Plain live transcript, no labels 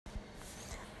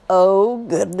Oh,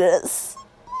 goodness.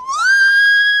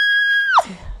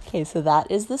 Okay, so that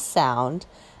is the sound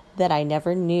that I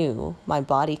never knew my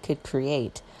body could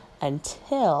create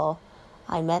until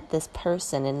I met this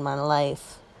person in my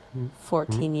life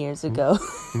 14 years ago.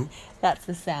 That's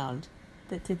the sound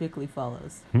that typically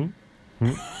follows. And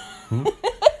I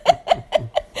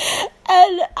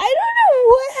don't know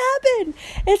what happened.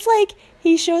 It's like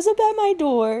he shows up at my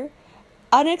door,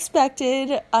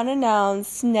 unexpected,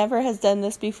 unannounced, never has done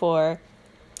this before.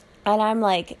 And I'm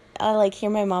like, I hear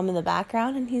my mom in the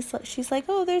background, and she's like,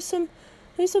 oh, there's some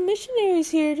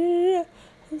missionaries here.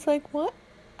 It's like, what?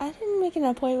 I didn't make an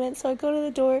appointment. So I go to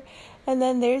the door, and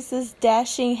then there's this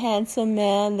dashing, handsome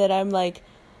man that I'm like,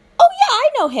 oh yeah, I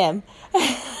know him. And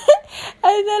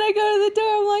then I go to the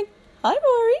door, I'm like, hi,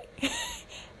 Maury.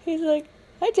 He's like,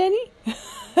 hi, Jenny.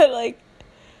 I'm like,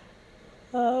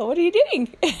 what are you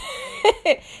doing?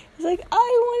 He's like, I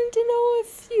wanted to know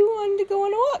if you wanted to go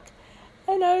on a walk.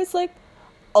 And I was like,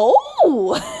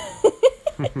 oh.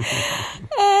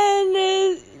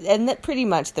 And that pretty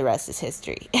much the rest is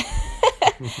history.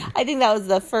 I think that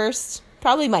was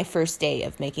probably my first day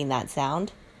of making that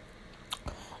sound.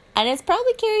 And it's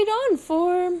probably carried on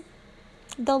for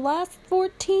the last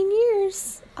 14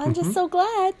 years. I'm just so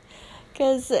glad.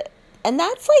 And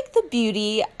that's like the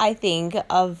beauty, I think,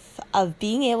 of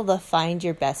being able to find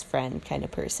your best friend kind of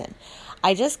person.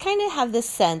 I just kind of have this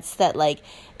sense that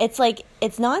it's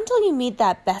not until you meet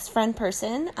that best friend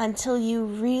person until you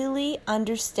really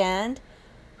understand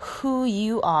who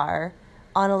you are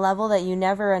on a level that you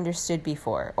never understood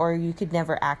before or you could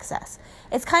never access.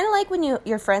 It's kind of like when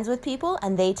you're friends with people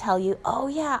and they tell you, oh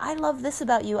yeah, I love this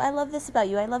about you. I love this about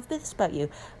you. I love this about you.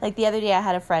 Like the other day I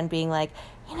had a friend being like,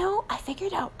 I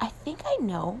figured out, I think I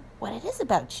know what it is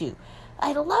about you.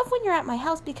 I love when you're at my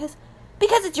house because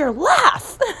it's your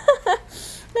laugh. And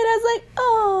I was like,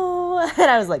 oh, and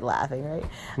I was like laughing, right?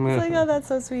 I was like, oh, that's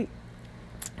so sweet.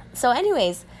 So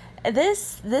anyways,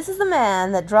 this is the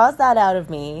man that draws that out of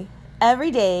me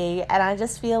every day. And I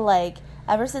just feel like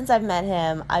ever since I've met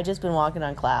him, I've just been walking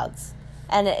on clouds.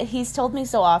 And he's told me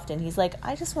so often, he's like,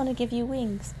 I just want to give you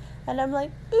wings. And I'm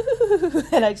like, ooh,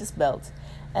 and I just melt.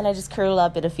 And I just curl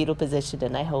up in a fetal position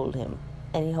and I hold him.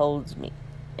 And he holds me.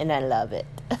 And I love it.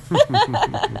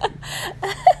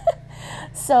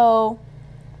 So,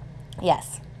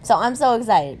 yes. So I'm so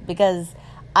excited because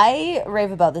I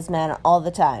rave about this man all the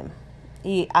time.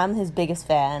 I'm his biggest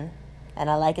fan. And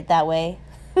I like it that way.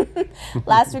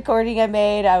 Last recording I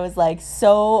made, I was like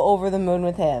so over the moon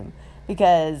with him.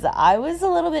 Because I was a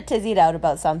little bit tizzied out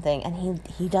about something. And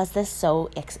he does this so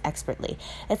expertly.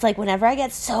 It's like whenever I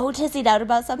get so tizzied out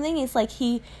about something, it's like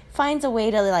he finds a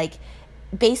way to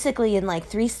basically in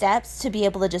 3 steps to be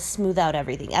able to just smooth out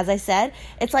everything. As I said,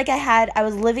 it's like I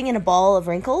was living in a ball of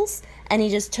wrinkles and he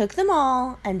just took them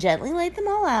all and gently laid them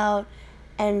all out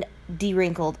and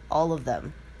de-wrinkled all of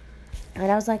them.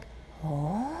 And I was like,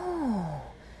 oh,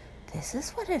 this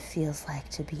is what it feels like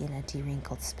to be in a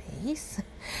de-wrinkled space.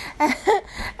 And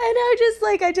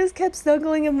I just kept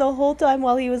snuggling him the whole time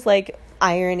while he was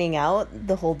ironing out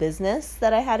the whole business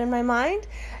that I had in my mind.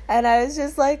 And I was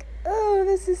just like, oh,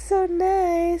 this is so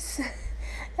nice.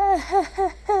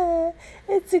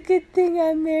 It's a good thing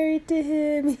I'm married to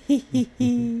him.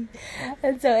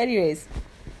 And so anyways,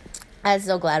 I'm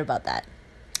so glad about that.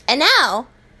 And now,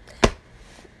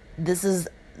 this is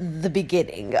the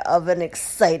beginning of an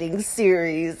exciting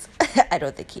series. I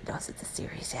don't think he knows it's a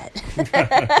series yet.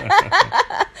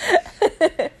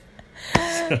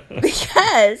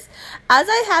 Because as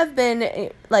I have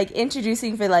been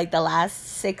introducing for the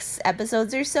last 6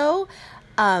 episodes or so,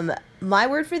 my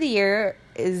word for the year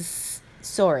is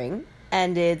soaring.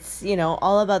 And it's,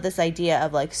 all about this idea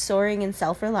of soaring in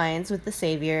self-reliance with the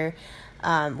Savior,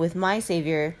 with my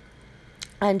Savior,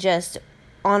 and just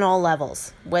on all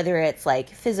levels, whether it's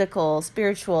physical,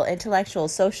 spiritual, intellectual,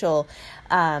 social,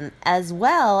 as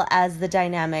well as the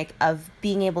dynamic of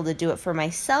being able to do it for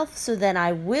myself, so then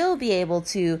I will be able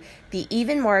to be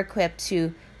even more equipped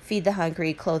to feed the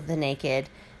hungry, clothe the naked,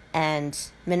 and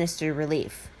minister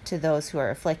relief to those who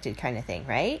are afflicted kind of thing,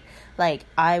 right?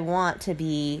 I want to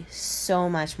be so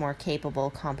much more capable,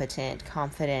 competent,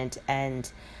 confident,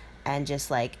 and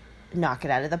just knock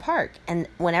it out of the park. And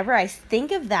whenever I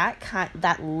think of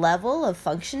that level of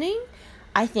functioning,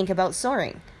 I think about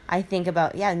soaring. I think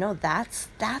about,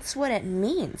 that's what it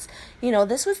means.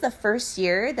 This was the first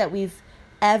year that we've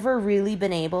ever really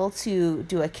been able to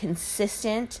do a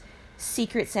consistent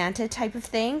Secret Santa type of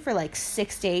thing for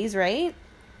 6 days, right?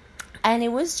 And it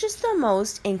was just the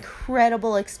most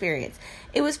incredible experience.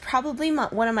 It was probably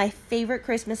one of my favorite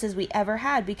Christmases we ever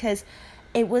had because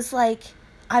it was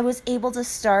I was able to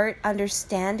start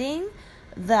understanding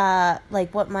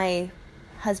what my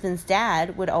husband's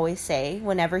dad would always say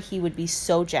whenever he would be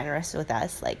so generous with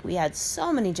us. Like, we had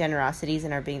so many generosities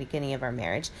in our beginning of our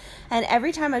marriage. And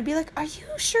every time I'd be like, are you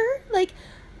sure? Like,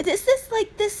 is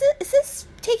this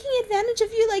taking advantage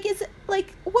of you? Like, is it,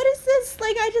 like, what is this?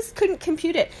 Like, I just couldn't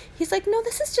compute it. He's like, no,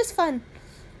 this is just fun.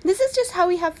 This is just how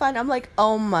we have fun. I'm like,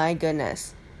 oh my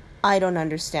goodness. I don't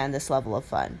understand this level of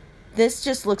fun. This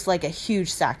just looks like a huge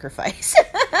sacrifice.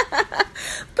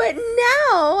 But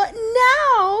now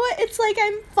it's like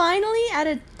I'm finally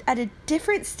at a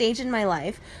different stage in my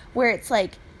life where it's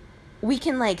like we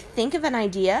can like think of an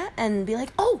idea and be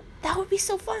like, oh, that would be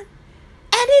so fun.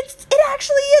 And it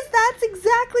actually is. That's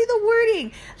exactly the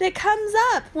wording that comes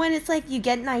up when it's like you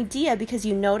get an idea because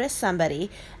you notice somebody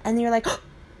and you're like, oh,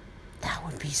 that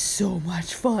would be so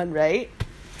much fun, right?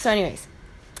 So anyways,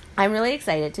 I'm really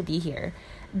excited to be here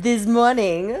this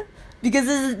morning because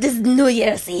this is New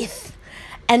Year's Eve.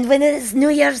 And when it is New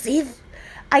Year's Eve,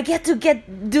 I get to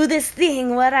do this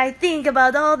thing where I think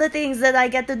about all the things that I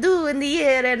get to do in the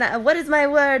year and what is my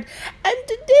word. And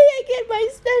today I get my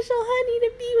special honey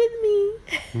to be with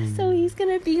me. So he's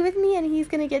going to be with me and he's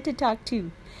going to get to talk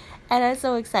too. And I'm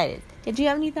so excited. Did you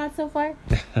have any thoughts so far?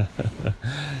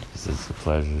 It's just a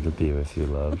pleasure to be with you,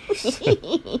 love.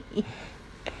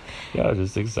 Yeah, I'm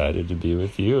just excited to be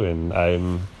with you, and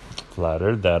I'm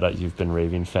flattered that you've been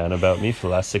raving fan about me for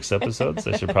the last 6 episodes.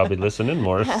 I should probably listen in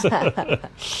more. So yeah,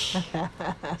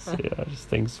 just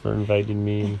thanks for inviting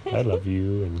me. I love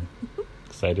you, and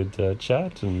excited to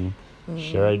chat and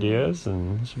share ideas,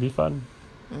 and it should be fun.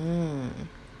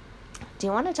 Do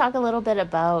you want to talk a little bit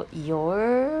about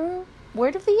your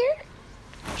word of the year?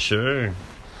 Sure.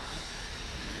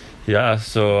 Yeah,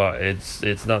 so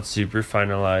it's not super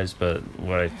finalized, but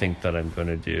what I think that I'm going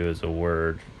to do is a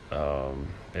word.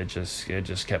 It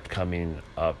just kept coming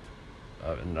up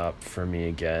and up for me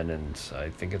again, and I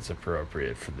think it's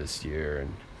appropriate for this year.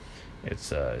 And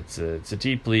it's a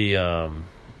deeply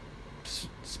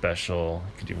special,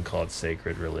 you could even call it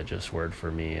sacred, religious word for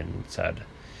me, and it's had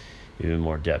even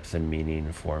more depth and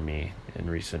meaning for me in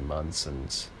recent months, and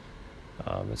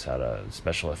it's had a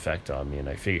special effect on me, and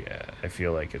I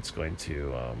feel like it's going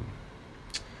to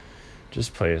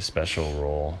just play a special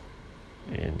role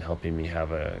in helping me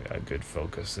have a good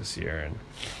focus this year.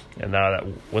 And now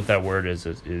what that word is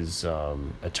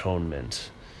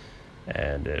atonement,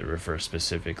 and it refers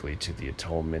specifically to the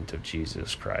atonement of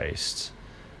Jesus Christ.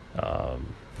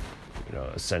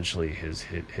 Essentially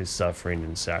his suffering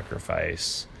and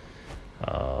sacrifice,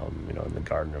 in the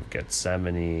Garden of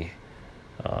Gethsemane,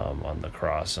 on the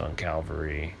cross on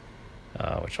Calvary,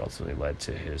 which ultimately led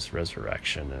to his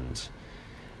resurrection,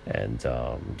 and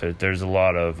there's a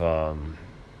lot of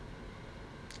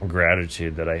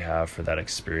gratitude that I have for that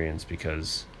experience,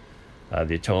 because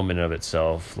the atonement of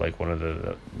itself, like one of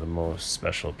the most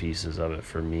special pieces of it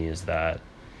for me, is that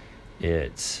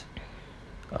it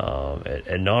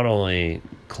not only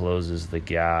closes the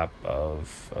gap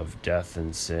of death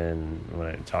and sin. When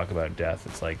I talk about death,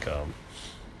 it's like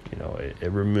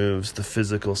it removes the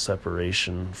physical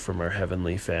separation from our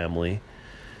heavenly family.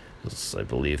 I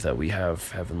believe that we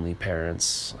have heavenly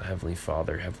parents, heavenly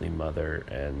father, heavenly mother,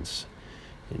 and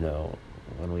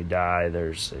when we die,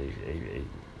 there's the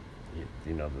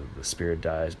spirit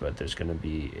dies, but there's going to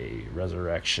be a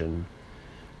resurrection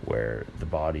where the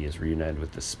body is reunited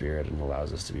with the spirit and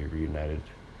allows us to be reunited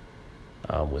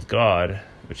with God,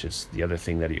 which is the other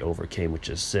thing that he overcame, which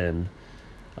is sin.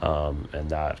 And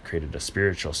that created a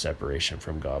spiritual separation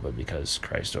from God, but because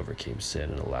Christ overcame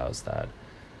sin, it allows that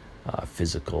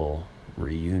physical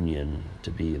reunion to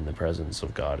be in the presence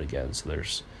of God again. So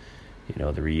there's,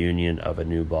 the reunion of a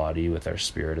new body with our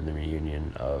spirit, and the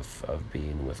reunion of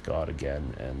being with God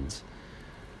again. And,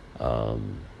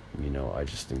 I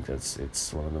just think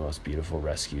it's one of the most beautiful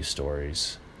rescue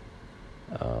stories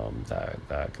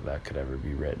that could ever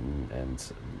be written. And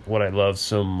what I love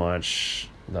so much,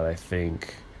 that I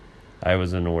think I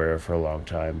wasn't aware of for a long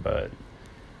time, but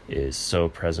is so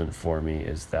present for me,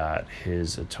 is that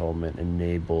his atonement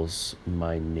enables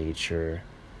my nature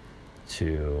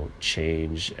to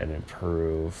change and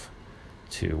improve,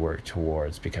 to work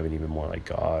towards becoming even more like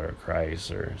God or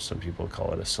Christ, or some people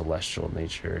call it a celestial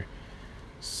nature.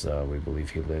 So we believe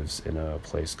he lives in a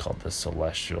place called the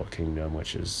celestial kingdom,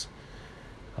 which is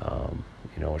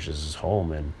his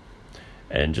home.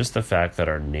 And just the fact that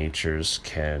our natures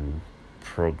can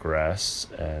progress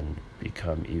and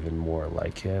become even more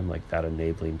like him, like that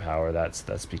enabling power,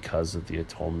 that's because of the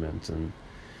atonement.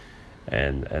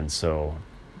 And so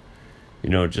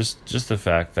just the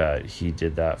fact that he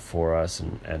did that for us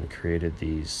and created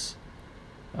these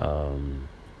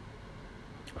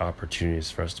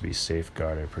opportunities for us to be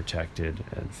safeguarded, protected,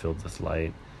 and filled with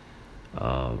light.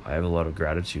 I have a lot of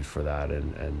gratitude for that,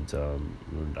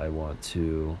 and I want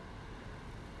to,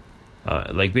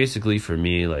 basically for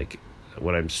me,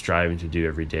 what I'm striving to do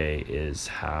every day is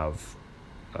have,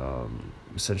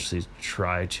 essentially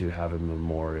try to have a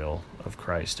memorial of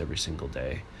Christ every single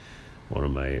day. One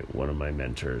of my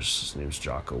mentors, his name's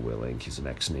Jocko Willink. He's an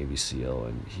ex-Navy SEAL,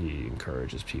 and he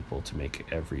encourages people to make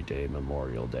every day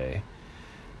Memorial Day.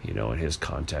 In his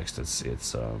context,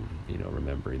 it's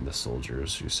remembering the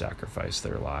soldiers who sacrificed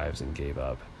their lives and gave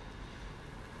up,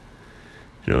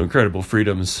 incredible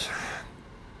freedoms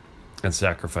and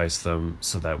sacrificed them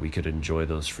so that we could enjoy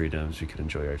those freedoms. We could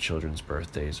enjoy our children's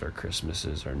birthdays, our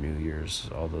Christmases, our New Year's,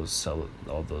 all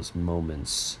those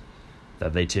moments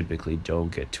that they typically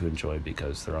don't get to enjoy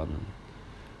because they're on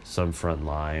some front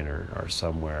line or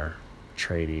somewhere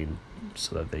training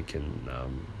so that they can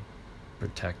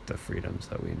protect the freedoms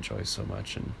that we enjoy so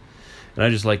much. And I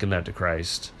just liken that to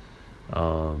Christ.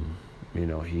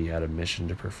 He had a mission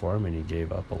to perform, and he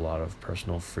gave up a lot of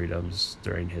personal freedoms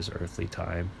during his earthly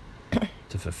time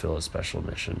to fulfill a special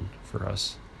mission for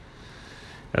us.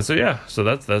 And so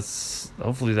that's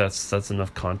hopefully that's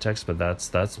enough context, but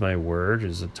that's my word,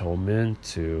 is atonement,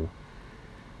 to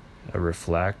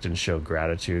reflect and show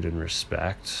gratitude and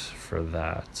respect for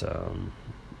that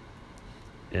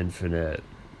infinite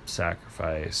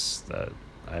sacrifice that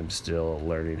I'm still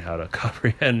learning how to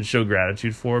comprehend and show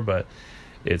gratitude for. But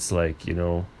it's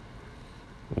when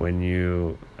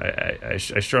I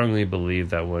strongly believe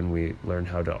that when we learn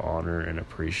how to honor and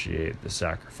appreciate the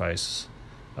sacrifice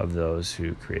of those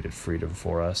who created freedom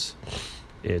for us,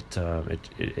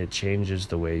 it changes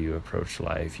the way you approach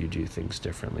life. You do things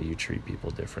differently, you treat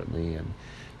people differently, and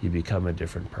you become a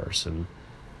different person.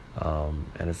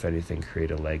 And if anything,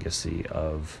 create a legacy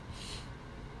of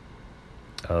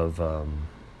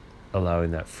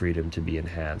allowing that freedom to be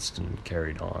enhanced and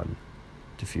carried on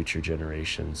to future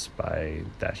generations by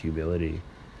that humility.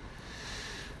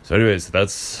 So anyways,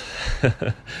 that's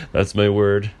that's my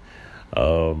word.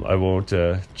 I won't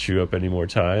chew up any more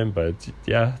time, but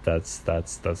yeah, that's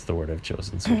the word I've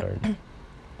chosen, sweetheart.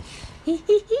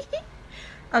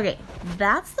 Okay,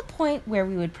 that's the point where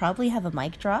we would probably have a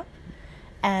mic drop,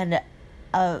 and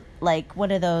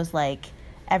one of those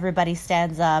everybody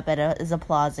stands up and is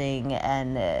applauding,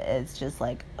 and it's just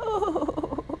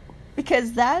oh,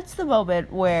 because that's the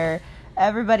moment where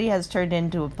everybody has turned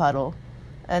into a puddle,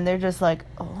 and they're just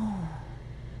oh,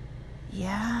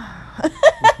 yeah.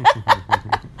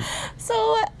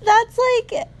 So that's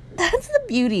the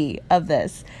beauty of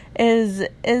this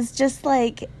is just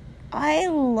I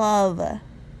love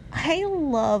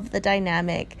the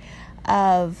dynamic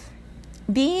of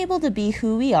being able to be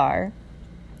who we are,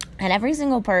 and every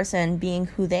single person being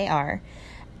who they are,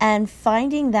 and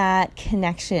finding that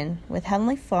connection with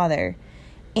Heavenly Father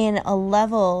in a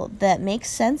level that makes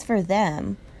sense for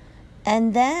them,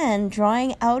 and then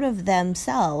drawing out of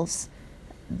themselves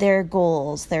their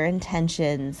goals, their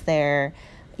intentions, their,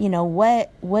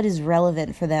 what is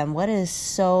relevant for them, what is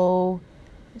so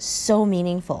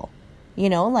meaningful.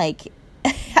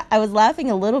 I was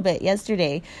laughing a little bit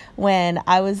yesterday when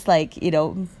I was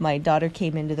my daughter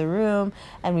came into the room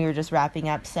and we were just wrapping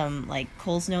up some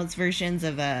Coles Notes versions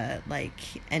of a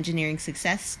engineering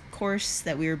success course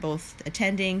that we were both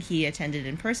attending. He attended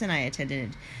in person, I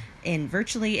attended in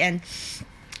virtually, and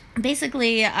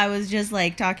basically I was just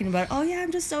talking about, oh yeah,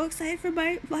 I'm just so excited for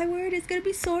my word. It's gonna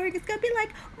be soaring. It's gonna be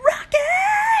like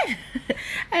rocket.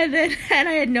 and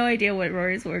I had no idea what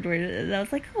Rory's word was, and I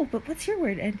was like, oh, but what's your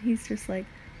word? And he's just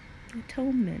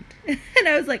atonement. And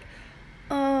I was like,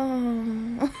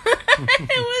 oh. It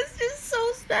was just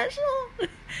so special. It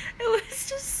was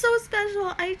just so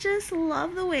special. I just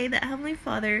love the way that Heavenly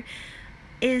Father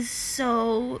is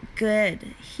so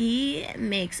good. He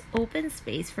makes open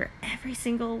space for every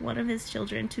single one of his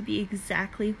children to be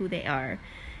exactly who they are,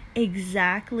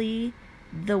 exactly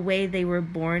the way they were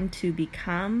born to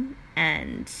become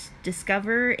and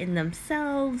discover in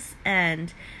themselves,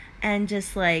 and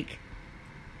just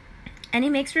and he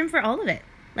makes room for all of it.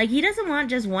 He doesn't want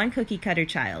just one cookie cutter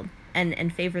child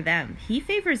and favor them. He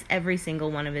favors every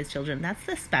single one of his children. That's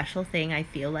the special thing I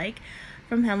feel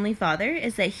from Heavenly Father,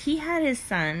 is that he had his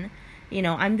son.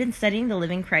 I've been studying the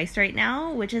Living Christ right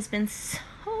now, which has been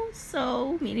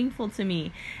so meaningful to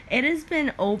me. It has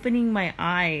been opening my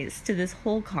eyes to this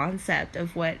whole concept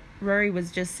of what Rory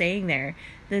was just saying there.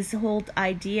 This whole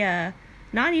idea,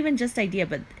 not even just idea,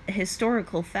 but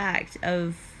historical fact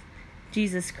of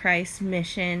Jesus Christ's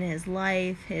mission, his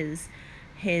life, his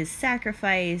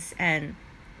sacrifice, and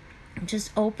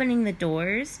just opening the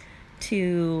doors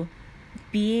to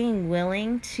being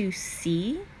willing to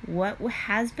see what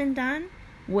has been done,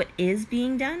 what is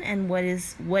being done, and what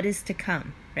is to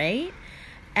come, right?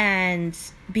 And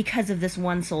because of this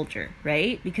one soldier,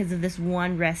 right? Because of this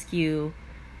one rescue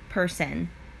person,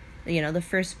 the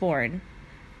firstborn.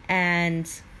 And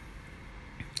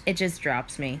it just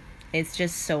drops me. It's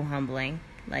just so humbling.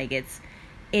 Like,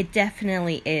 it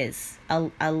definitely is a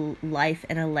life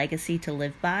and a legacy to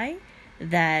live by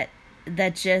that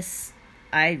just,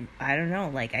 I don't know,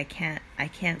 like, I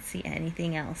can't see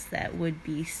anything else that would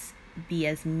be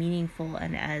as meaningful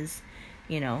and as,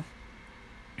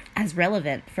 as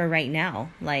relevant for right now.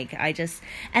 Like,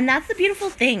 and that's the beautiful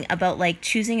thing about, like,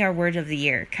 choosing our word of the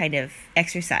year kind of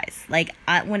exercise. Like,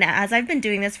 as I've been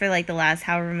doing this for, like, the last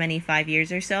however many 5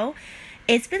 years or so,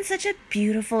 it's been such a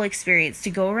beautiful experience to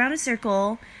go around a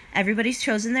circle. Everybody's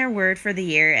chosen their word for the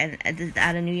year, and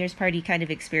at a New Year's party kind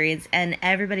of experience, and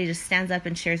everybody just stands up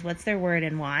and shares what's their word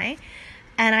and why.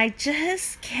 And I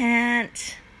just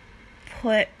can't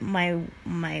put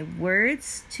my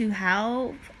words to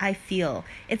how I feel.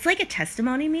 It's like a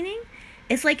testimony meeting.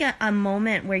 It's like a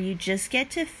moment where you just get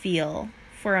to feel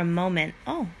for a moment,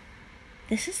 oh,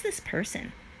 this is this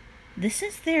person. This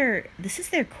is their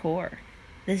core.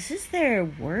 This is their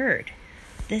word.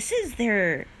 This is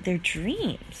their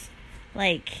dreams.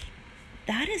 Like,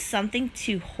 that is something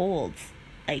to hold,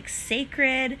 like,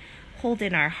 sacred, hold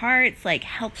in our hearts, like,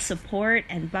 help support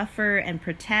and buffer and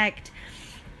protect.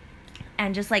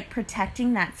 And just, like,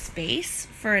 protecting that space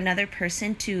for another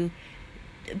person to,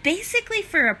 basically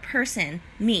for a person,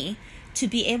 me, to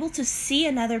be able to see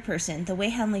another person the way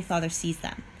Heavenly Father sees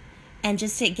them. And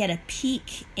just to get a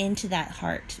peek into that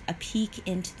heart, a peek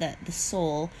into the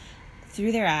soul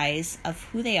through their eyes of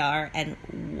who they are and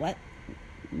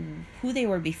who they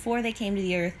were before they came to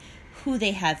the earth, who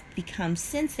they have become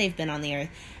since they've been on the earth,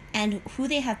 and who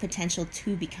they have potential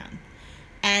to become.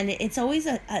 And it's always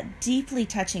a deeply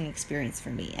touching experience for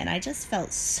me. And I just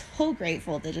felt so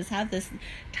grateful to just have this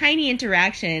tiny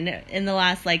interaction in the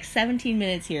last, like, 17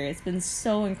 minutes here. It's been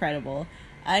so incredible.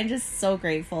 I'm just so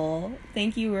grateful.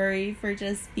 Thank you, Rory, for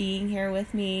just being here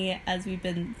with me as we've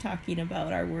been talking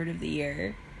about our word of the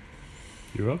year.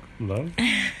 You're welcome, love.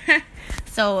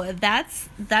 So that's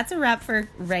a wrap for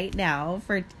right now,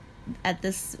 for at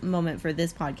this moment for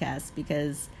this podcast,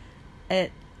 because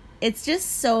it's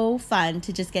just so fun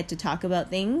to just get to talk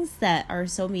about things that are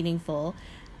so meaningful,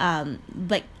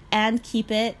 but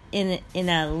keep it in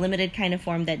a limited kind of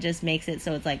form that just makes it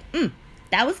so it's like,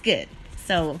 that was good.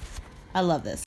 So I love this.